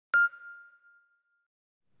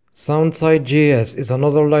Soundcite.js is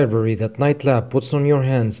another library that Nightlab puts on your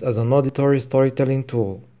hands as an auditory storytelling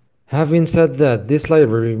tool. Having said that, this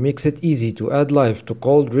library makes it easy to add life to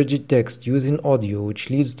cold, rigid text using audio, which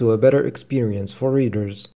leads to a better experience for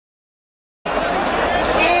readers.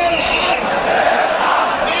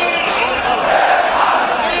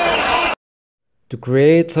 To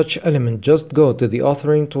create such element, just go to the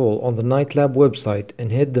authoring tool on the Nightlab website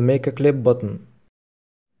and hit the Make a Clip button.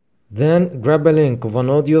 Then grab a link of an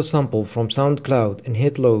audio sample from SoundCloud and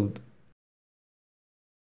hit load.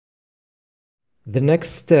 The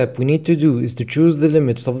next step we need to do is to choose the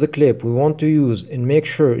limits of the clip we want to use and make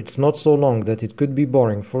sure it's not so long that it could be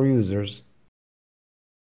boring for users.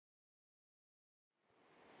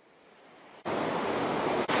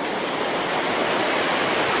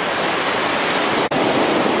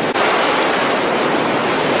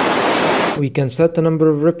 We can set a number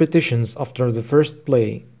of repetitions after the first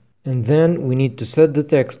play, and then we need to set the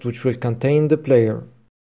text which will contain the player.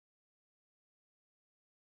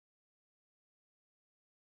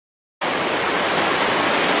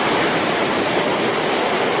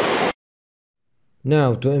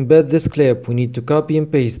 Now, to embed this clip, we need to copy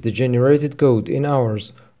and paste the generated code in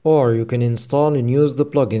ours, or you can install and use the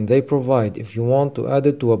plugin they provide if you want to add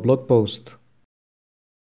it to a blog post.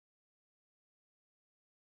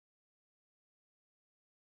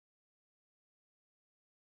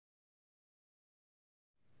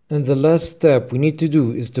 And the last step we need to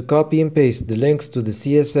do is to copy and paste the links to the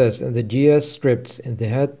CSS and the JS scripts in the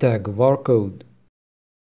head tag of our code.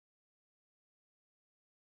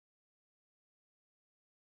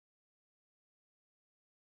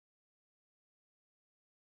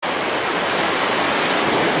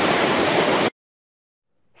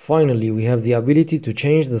 Finally, we have the ability to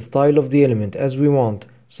change the style of the element as we want,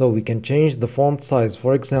 so we can change the font size,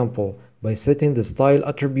 for example, by setting the style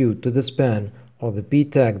attribute to the span or the p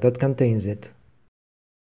tag that contains it.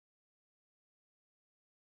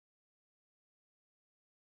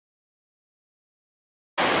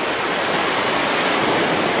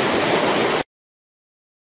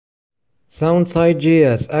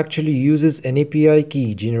 Soundcite.js actually uses an API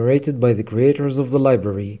key generated by the creators of the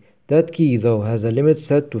library. That key, though, has a limit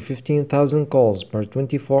set to 15,000 calls per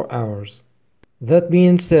 24 hours. That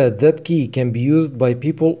being said, that key can be used by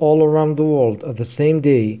people all around the world at the same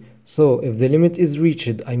day, so if the limit is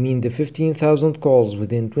reached, I mean the 15,000 calls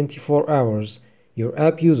within 24 hours, your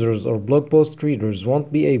app users or blog post readers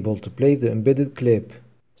won't be able to play the embedded clip.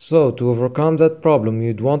 So, to overcome that problem,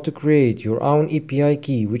 you'd want to create your own API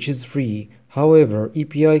key, which is free. However,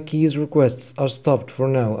 API keys requests are stopped for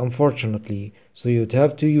now, unfortunately, so you'd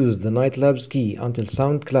have to use the Nightlab's key until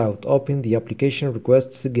SoundCloud open the application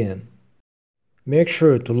requests again. Make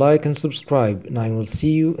sure to like and subscribe, and I will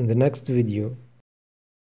see you in the next video.